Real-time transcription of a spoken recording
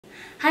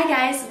Hi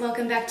guys,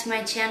 welcome back to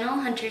my channel,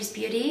 Hunter's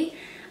Beauty.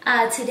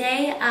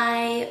 Today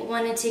I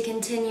wanted to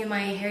continue my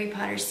Harry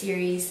Potter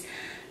series,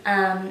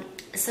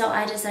 so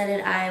I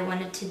decided I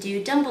wanted to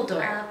do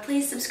Dumbledore.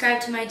 Please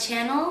subscribe to my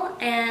channel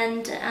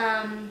and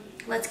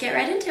let's get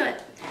right into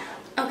it.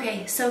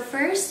 Okay, so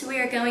first we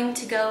are going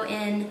to go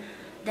in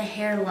the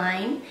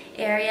hairline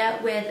area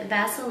with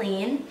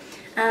Vaseline.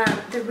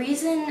 The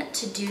reason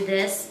to do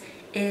this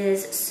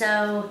is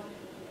so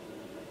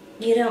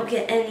you don't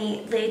get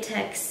any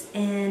latex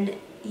in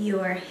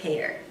your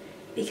hair,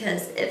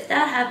 because if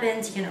that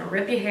happens, you're gonna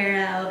rip your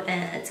hair out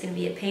and it's gonna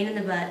be a pain in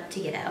the butt to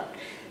get out.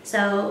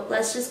 So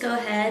let's just go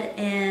ahead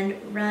and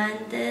run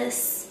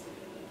this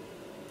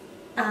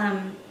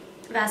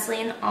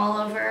Vaseline all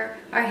over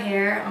our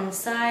hair, on the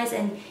sides,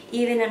 and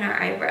even in our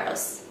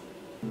eyebrows.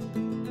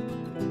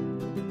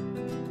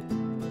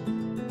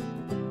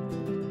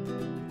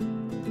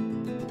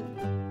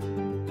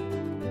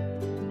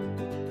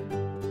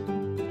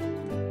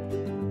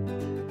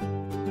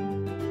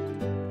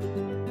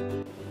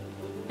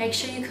 Make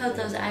sure you coat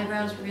those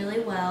eyebrows really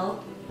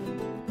well.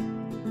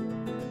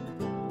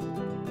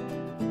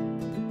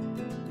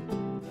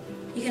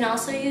 You can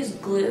also use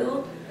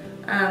glue,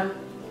 a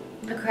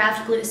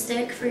craft glue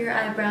stick for your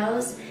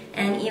eyebrows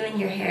and even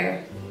your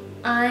hair.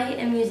 I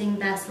am using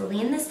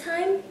Vaseline this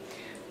time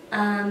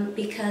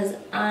because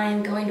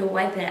I'm going to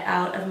wipe it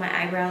out of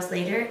my eyebrows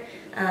later,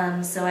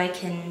 so I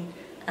can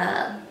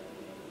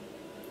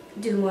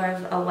do more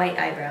of a white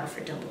eyebrow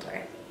for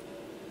Dumbledore.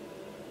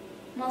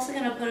 I'm also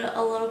going to put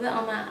a little bit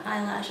on my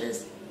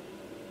eyelashes.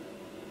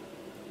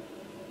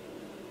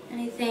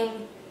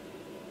 Anything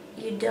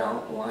you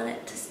don't want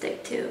it to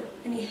stick to,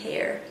 any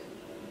hair.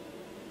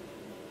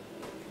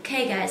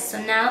 Okay guys,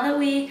 so now that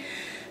we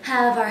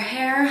have our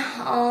hair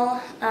all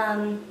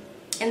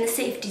in the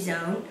safety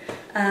zone,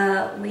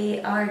 we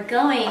are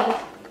going,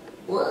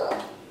 we're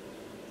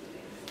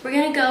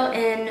going to go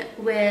in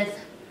with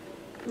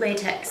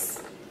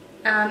latex.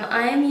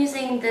 I am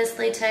using this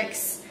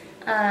latex.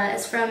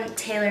 It's from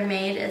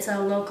TaylorMade. It's a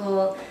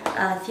local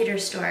theater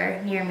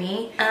store near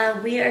me.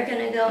 We are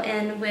going to go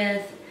in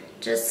with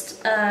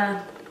just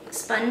a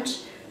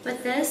sponge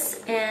with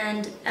this,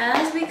 and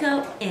as we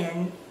go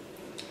in,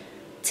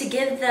 to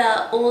give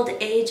the old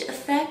age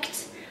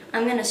effect,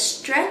 I'm going to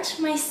stretch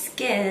my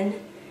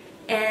skin,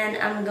 and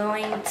I'm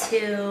going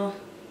to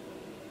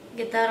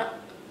get that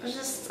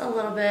just a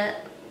little bit,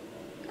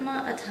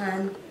 not a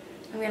ton.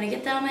 I'm going to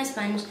get that on my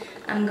sponge.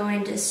 I'm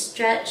going to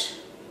stretch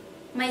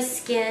my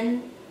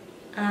skin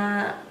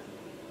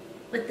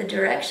with the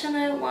direction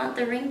I want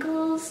the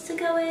wrinkles to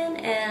go in,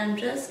 and I'm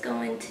just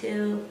going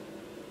to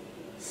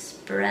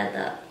spread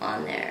that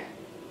on there.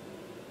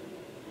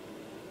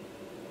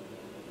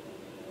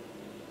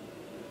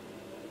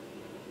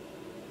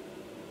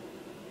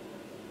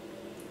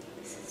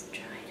 This is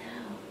dried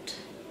out.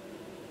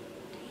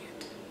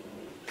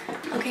 Dang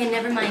it. Okay,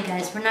 never mind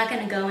guys, we're not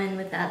going to go in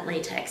with that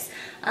latex.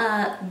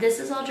 This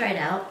is all dried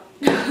out.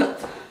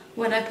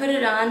 When I put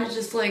it on, it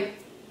just like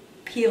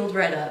peeled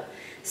right up.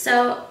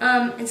 So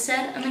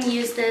instead, I'm going to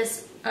use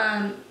this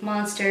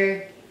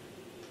Monster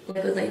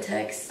liquid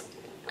latex.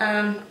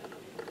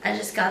 I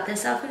just got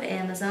this off of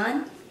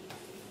Amazon.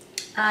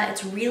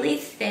 It's really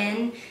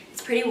thin,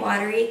 it's pretty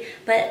watery,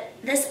 but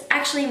this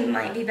actually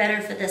might be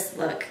better for this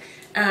look,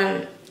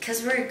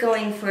 because we're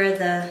going for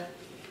the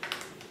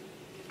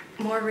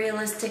more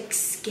realistic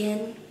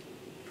skin,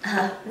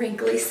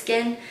 wrinkly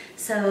skin,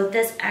 so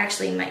this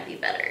actually might be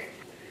better.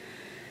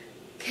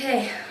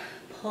 Okay,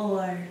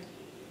 pour.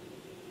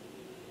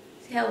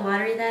 See how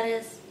watery that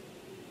is?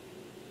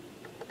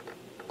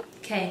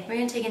 Okay, we're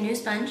going to take a new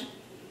sponge.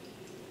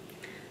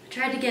 I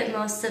tried to get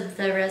most of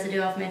the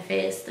residue off my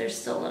face. There's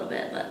still a little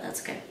bit, but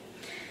that's okay.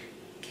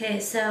 Okay,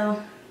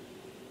 so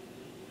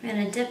I'm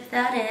going to dip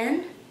that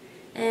in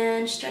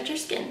and stretch your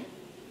skin.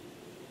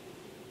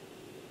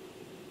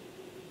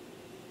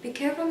 Be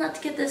careful not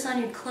to get this on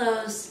your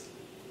clothes,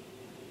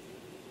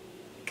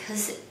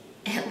 because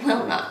it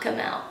will not come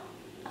out.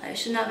 I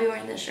should not be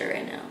wearing this shirt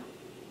right now.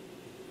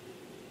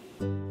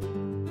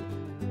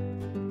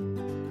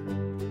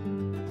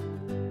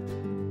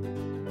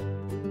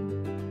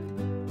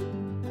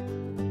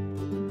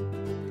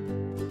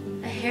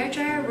 A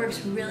hairdryer works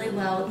really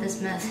well with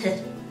this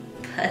method,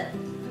 but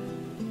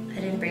I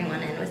didn't bring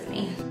one in with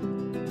me.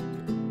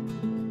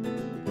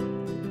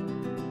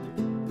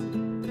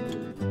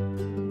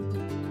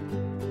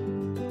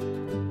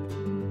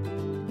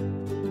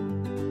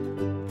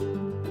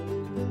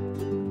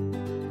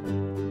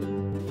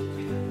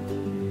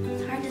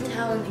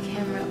 In the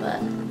camera,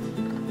 but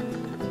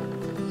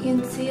you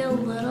can see a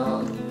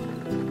little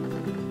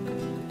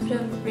bit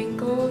of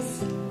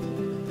wrinkles.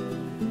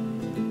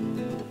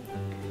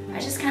 I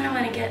just kind of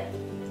want to get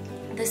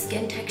the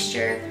skin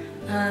texture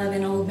of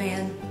an old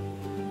man.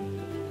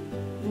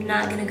 I'm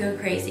not gonna go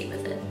crazy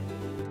with it.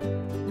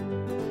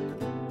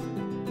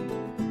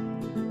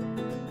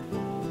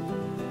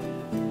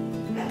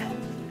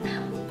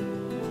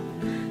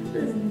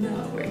 This is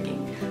not working.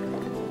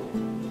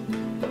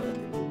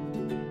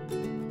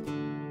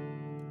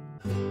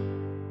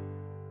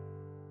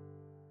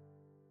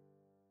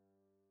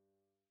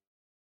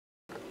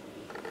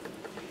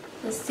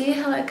 See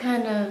how it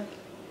kind of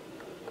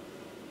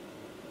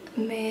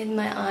made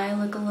my eye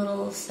look a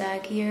little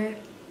saggier,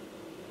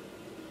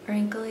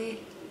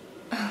 wrinkly?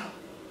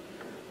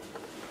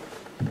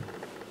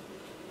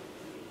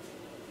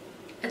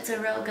 It's a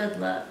real good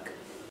look.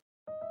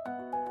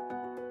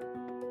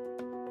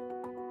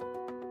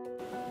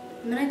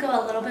 I'm gonna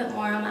go a little bit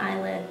more on my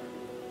eyelid.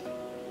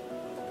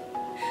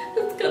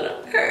 It's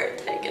gonna hurt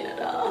taking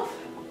it off.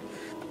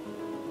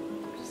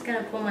 I'm just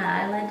gonna pull my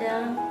eyelid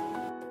down.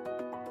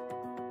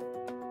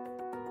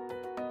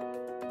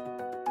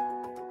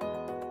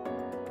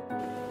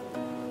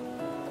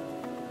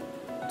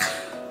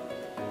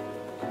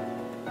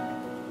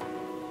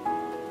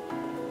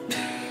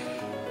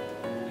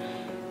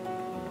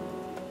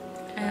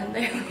 And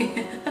there we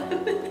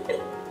have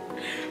it.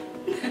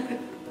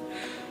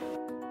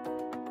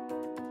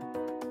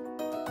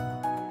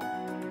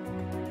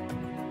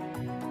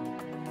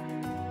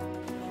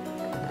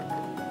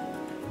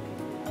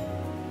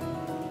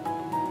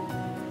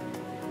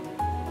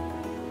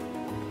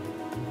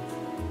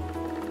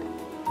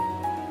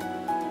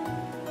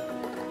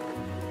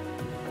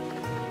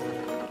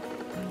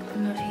 I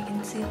don't know if you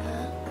can see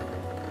that.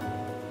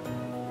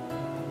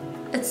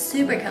 It's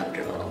super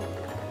comfortable.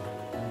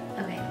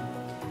 Okay,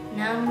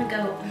 now I'm gonna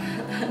go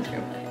under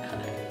my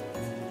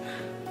eyes.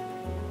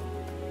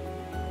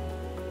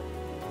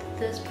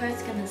 This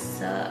part's gonna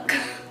suck.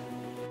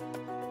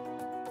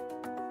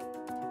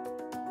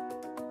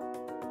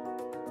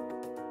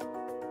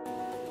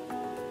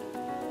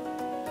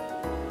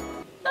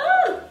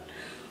 Ah!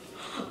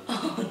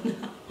 Oh no.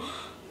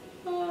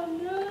 Oh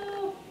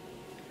no.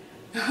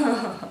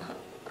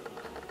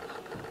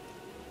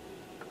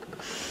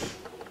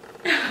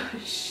 Oh,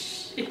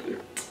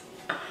 shoot.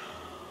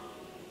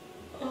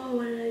 Oh,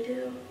 what did I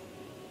do?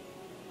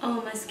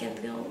 Oh, my skin's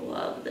gonna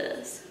love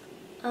this.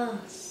 Oh,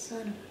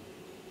 son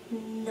of a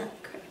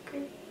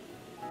nutcracker.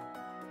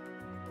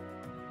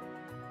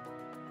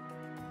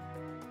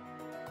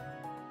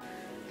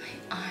 My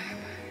arm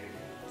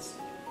hurts.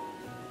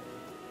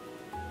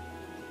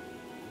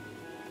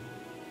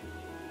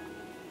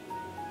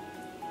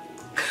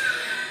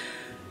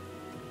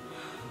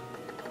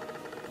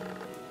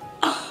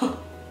 Oh.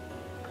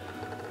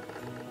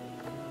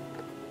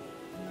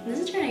 This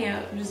is turning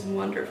out just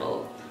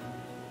wonderful.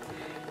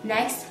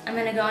 Next, I'm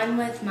gonna go in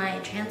with my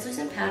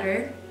translucent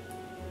powder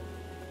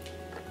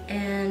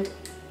and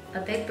a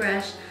big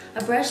brush.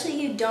 A brush that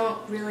you don't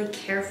really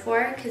care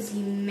for because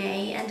you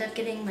may end up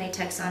getting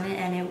latex on it,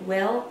 and it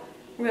will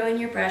ruin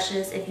your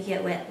brushes if you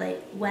get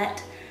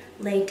wet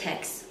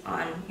latex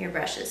on your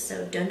brushes,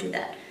 so don't do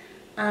that.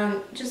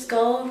 Just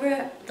go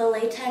over the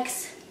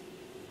latex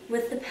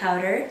with the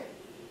powder.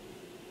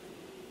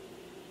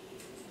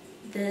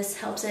 This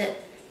helps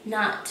it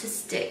not to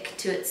stick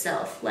to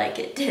itself like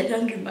it did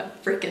under my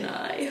freaking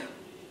eye.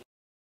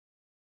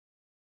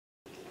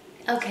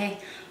 Okay,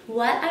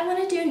 what I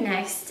want to do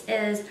next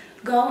is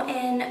go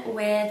in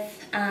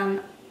with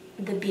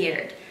the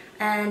beard.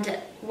 And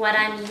what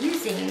I'm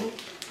using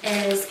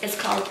is, it's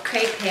called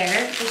crepe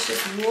hair. It's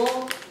just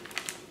wool,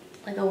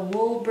 like a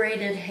wool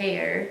braided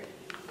hair.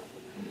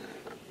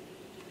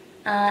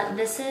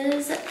 This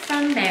is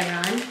from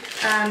Mayron,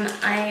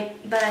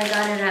 but I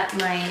got it at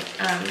my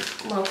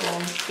local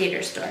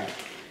theater store.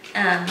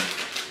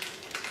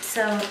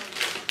 So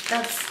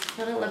that's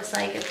what it looks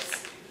like.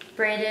 It's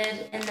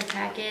braided in the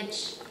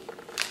package,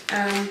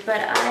 but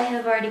I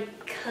have already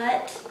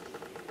cut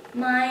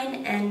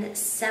mine and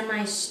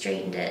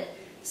semi-straightened it.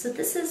 So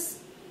this is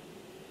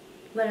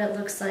what it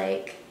looks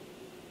like.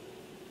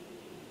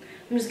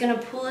 I'm just gonna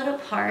pull it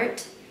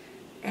apart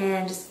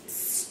and just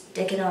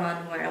stick it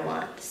on where I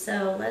want.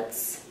 So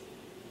let's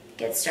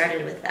get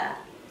started with that.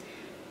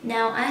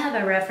 Now I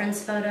have a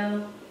reference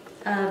photo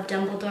of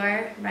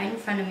Dumbledore right in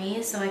front of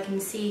me so I can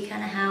see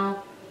kind of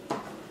how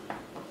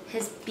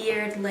his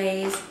beard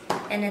lays,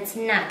 and it's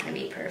not going to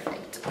be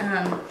perfect,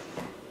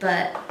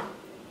 but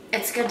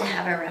it's good to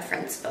have a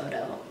reference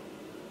photo.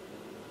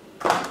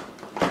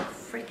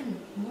 Freaking,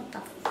 what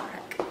the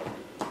frick?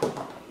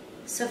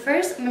 So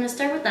first I'm going to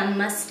start with the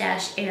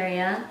mustache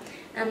area.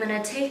 I'm going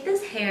to take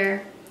this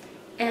hair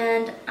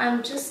and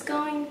I'm just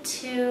going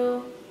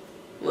to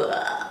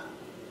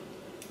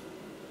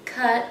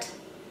cut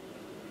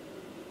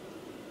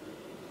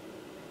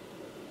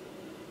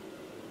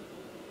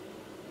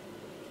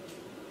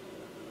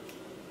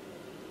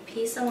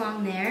piece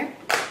along there.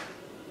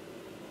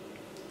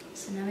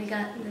 So now we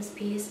got this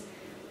piece.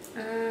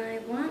 I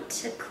want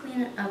to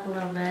clean it up a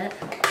little bit.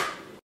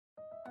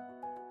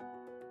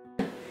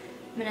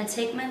 I'm going to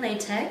take my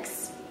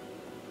latex,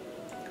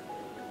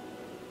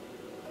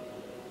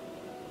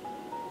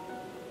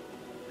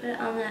 put it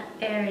on that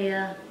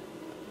area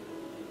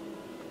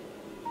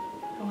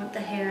I want the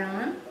hair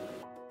on,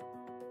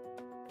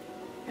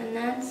 and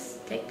then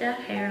stick that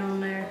hair on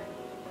there.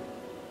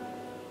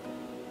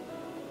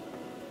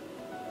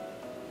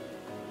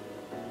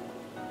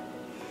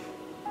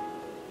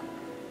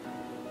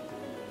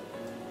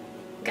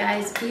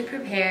 Guys, be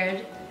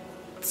prepared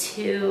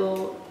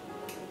to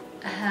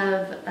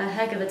have a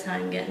heck of a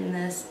time getting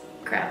this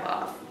crap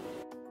off.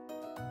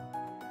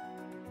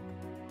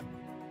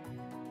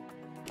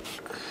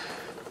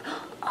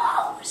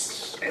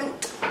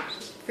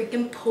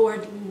 freaking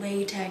poured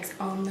latex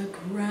on the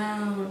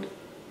ground.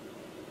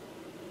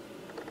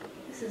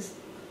 This is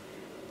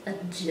a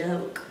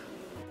joke.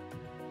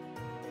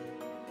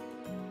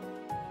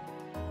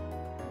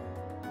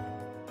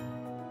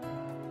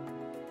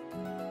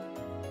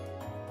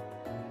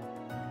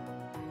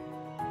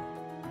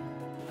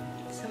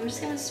 So I'm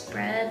just gonna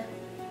spread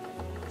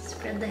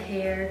the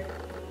hair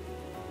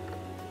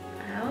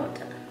out.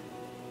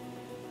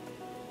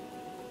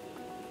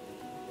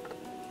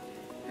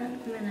 I'm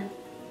gonna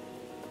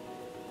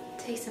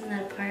take some of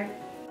that apart.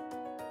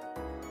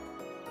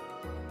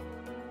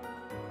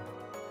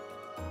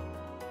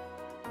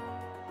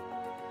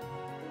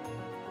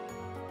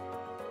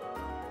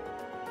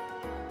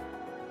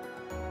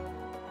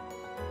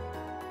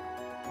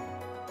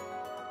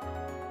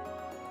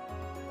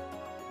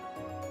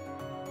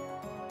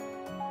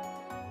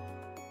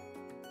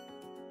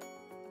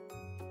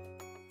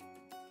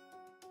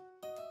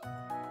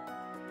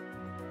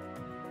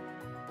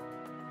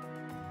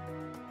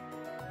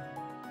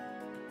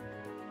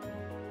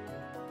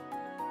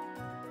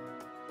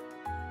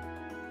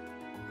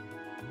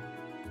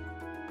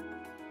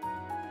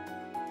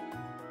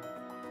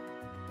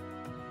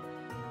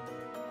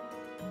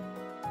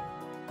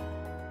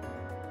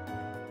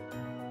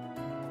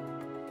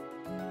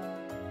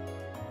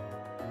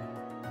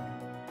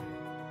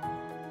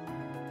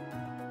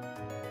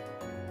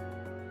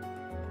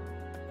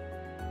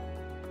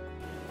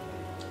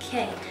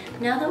 Okay,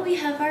 now that we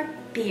have our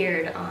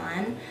beard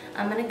on,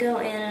 I'm gonna go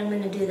in and I'm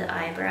gonna do the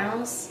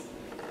eyebrows.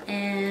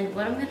 And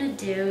what I'm gonna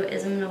do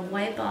is I'm gonna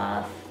wipe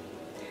off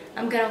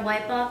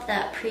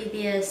that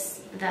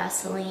previous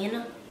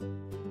Vaseline.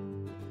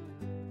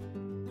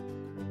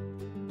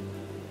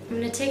 I'm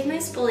gonna take my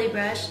spoolie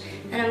brush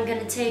and I'm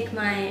gonna take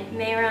my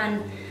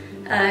Mayron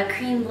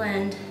Cream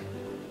Blend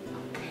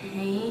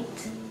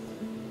paint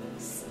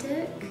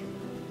stick.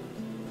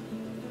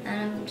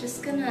 And I'm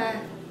just gonna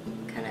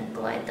kind of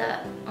glide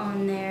that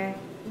on there,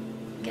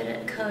 get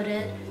it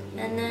coated,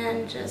 and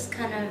then just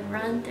kind of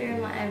run through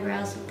my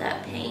eyebrows with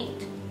that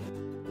paint.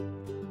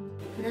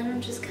 And then I'm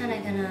just kind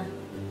of gonna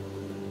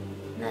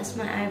mess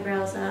my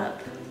eyebrows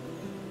up.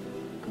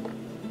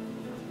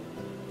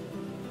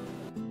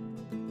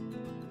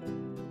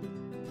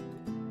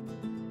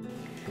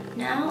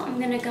 Now I'm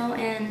gonna go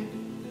in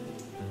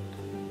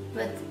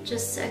with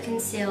just a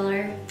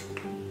concealer,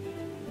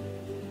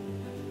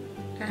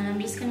 and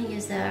I'm just gonna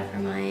use that for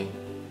my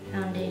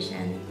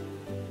foundation.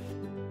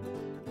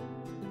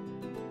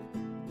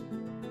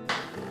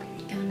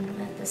 Going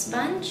with the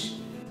sponge.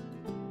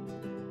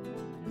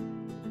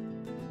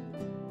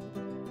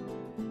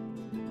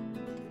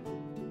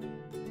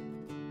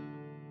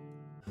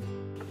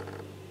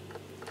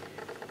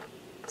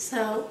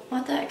 So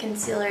what that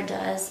concealer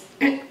does,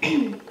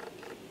 kind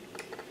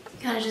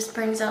of just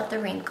brings out the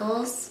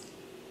wrinkles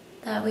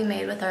that we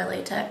made with our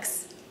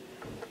latex.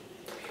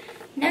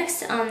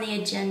 Next on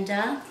the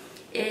agenda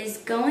is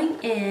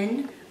going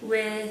in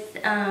with,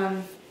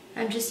 I'm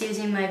just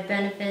using my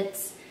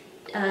Benefits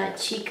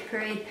Cheek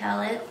Parade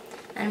palette.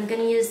 And I'm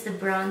going to use the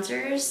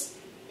bronzers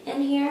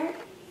in here.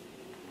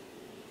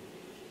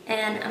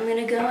 And I'm going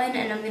to go in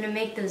and I'm going to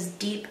make those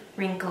deep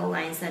wrinkle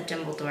lines that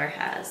Dumbledore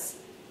has.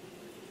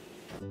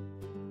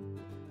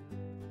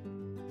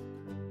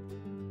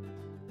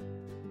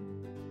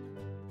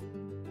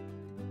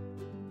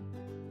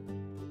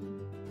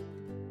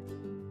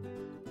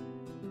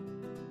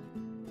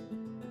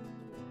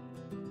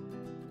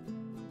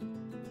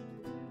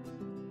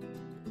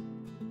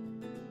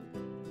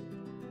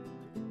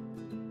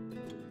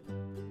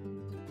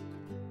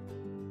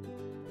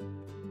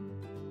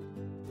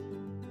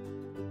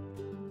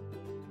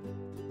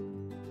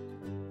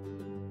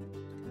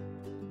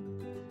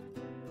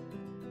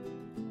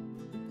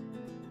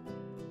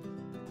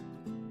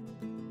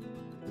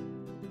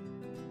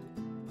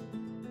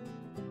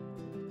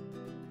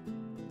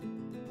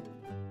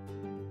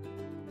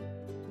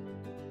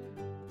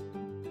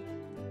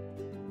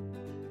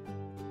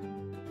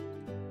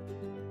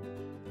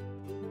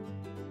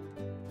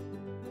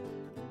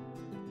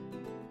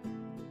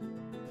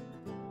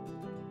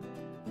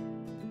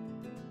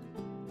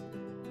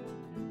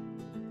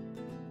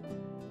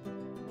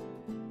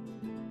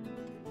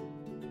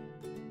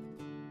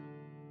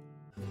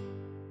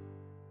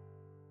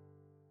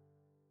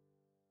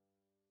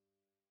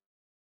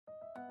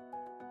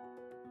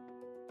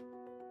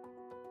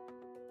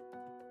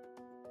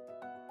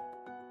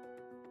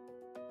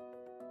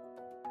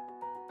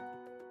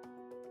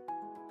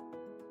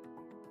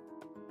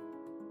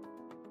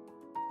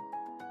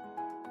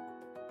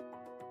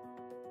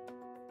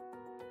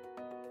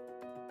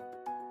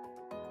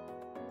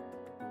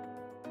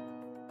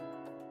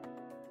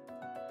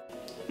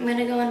 I'm going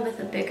to go in with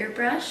a bigger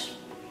brush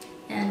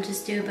and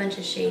just do a bunch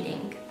of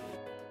shading.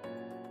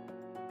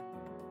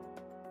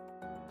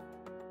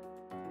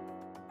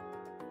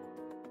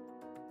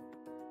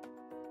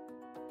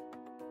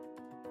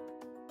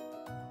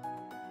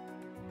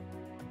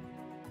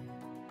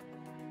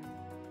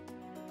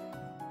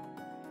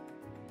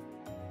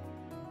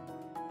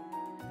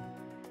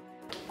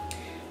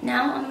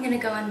 Now I'm going to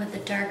go in with a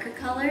darker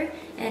color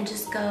and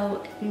just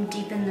go and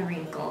deepen the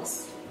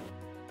wrinkles.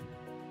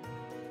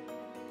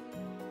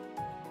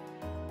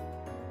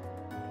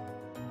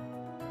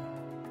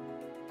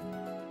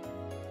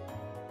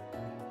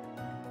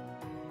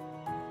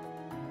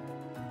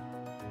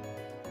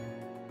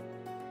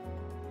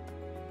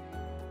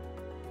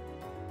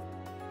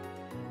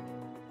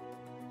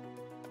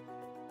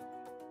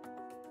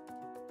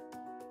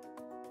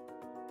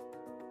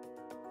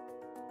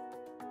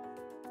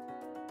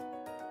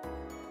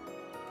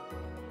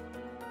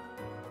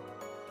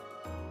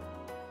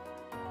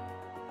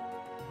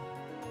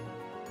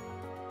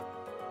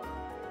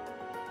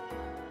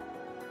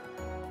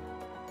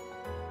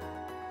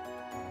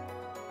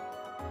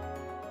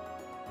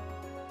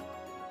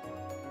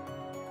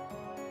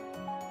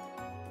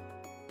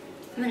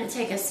 I'm going to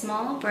take a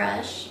small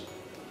brush,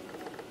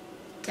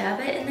 dab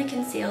it in the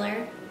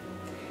concealer,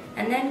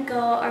 and then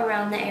go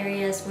around the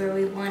areas where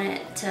we want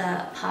it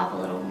to pop a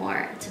little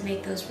more to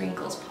make those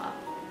wrinkles pop.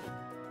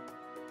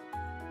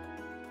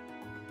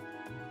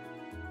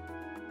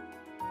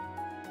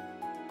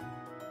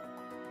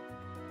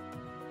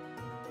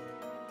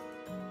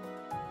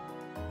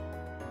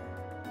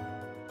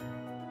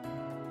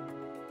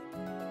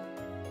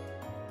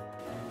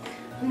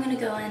 I'm going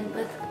to go in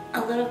with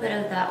a little bit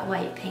of that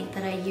white paint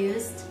that I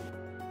used.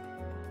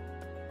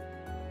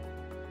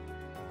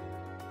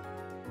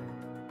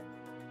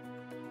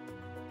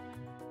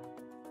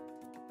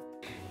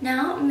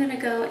 Now I'm going to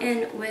go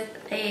in with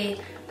a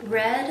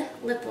red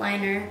lip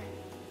liner.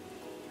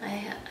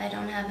 I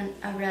don't have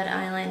a red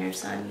eyeliner,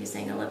 so I'm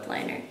using a lip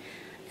liner.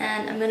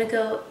 And I'm going to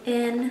go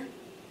in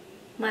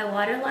my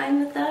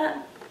waterline with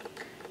that,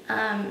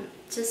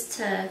 just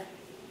to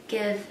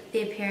give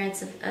the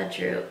appearance of a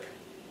droop.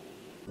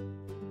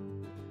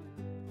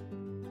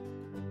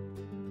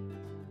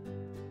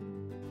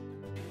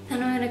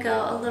 Then I'm going to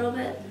go a little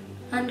bit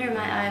under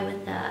my eye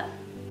with that.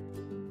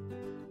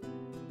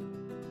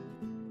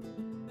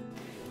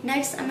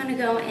 Next, I'm going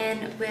to go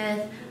in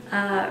with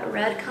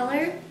red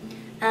color,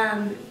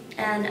 and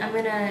I'm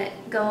going to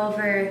go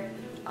over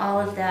all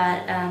of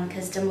that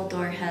because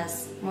Dumbledore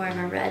has more of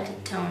a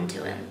red tone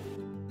to him.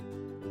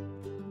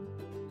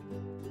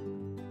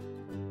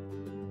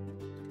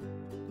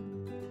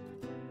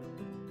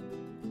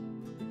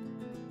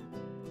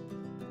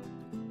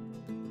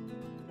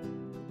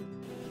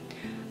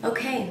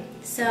 Okay,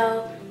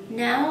 so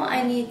now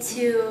I need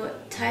to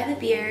tie the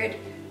beard,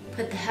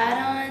 put the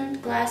hat on,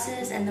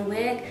 glasses, and the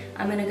wig.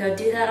 I'm gonna go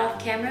do that off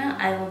camera.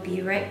 I will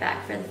be right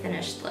back for the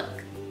finished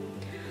look.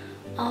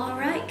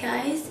 Alright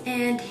guys,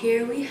 and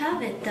here we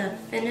have it, the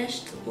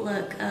finished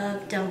look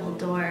of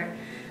Dumbledore.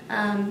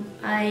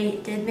 I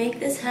did make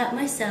this hat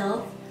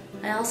myself.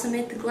 I also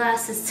made the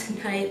glasses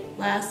tonight,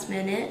 last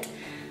minute.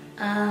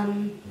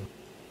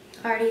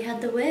 Already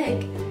had the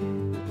wig.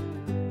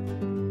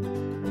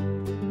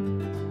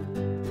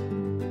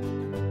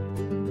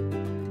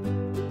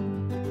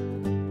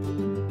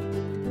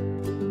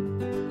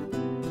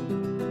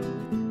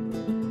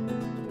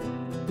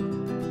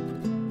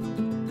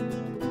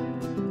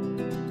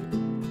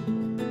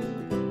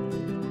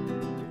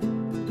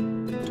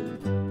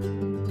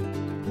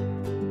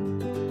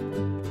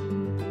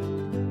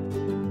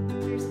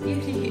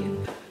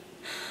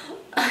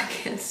 I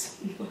can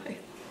smile.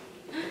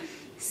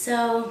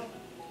 So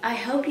I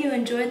hope you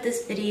enjoyed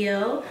this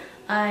video.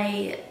 I'm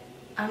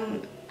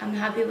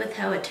happy with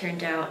how it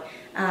turned out.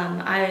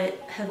 I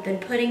have been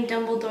putting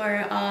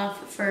Dumbledore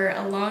off for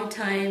a long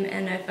time,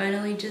 and I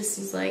finally just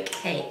was like,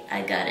 hey,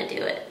 I gotta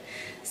do it.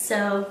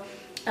 So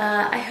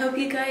I hope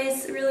you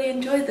guys really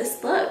enjoyed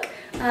this look.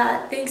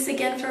 Thanks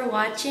again for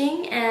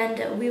watching,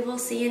 and we will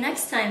see you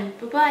next time.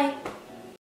 Bye-bye.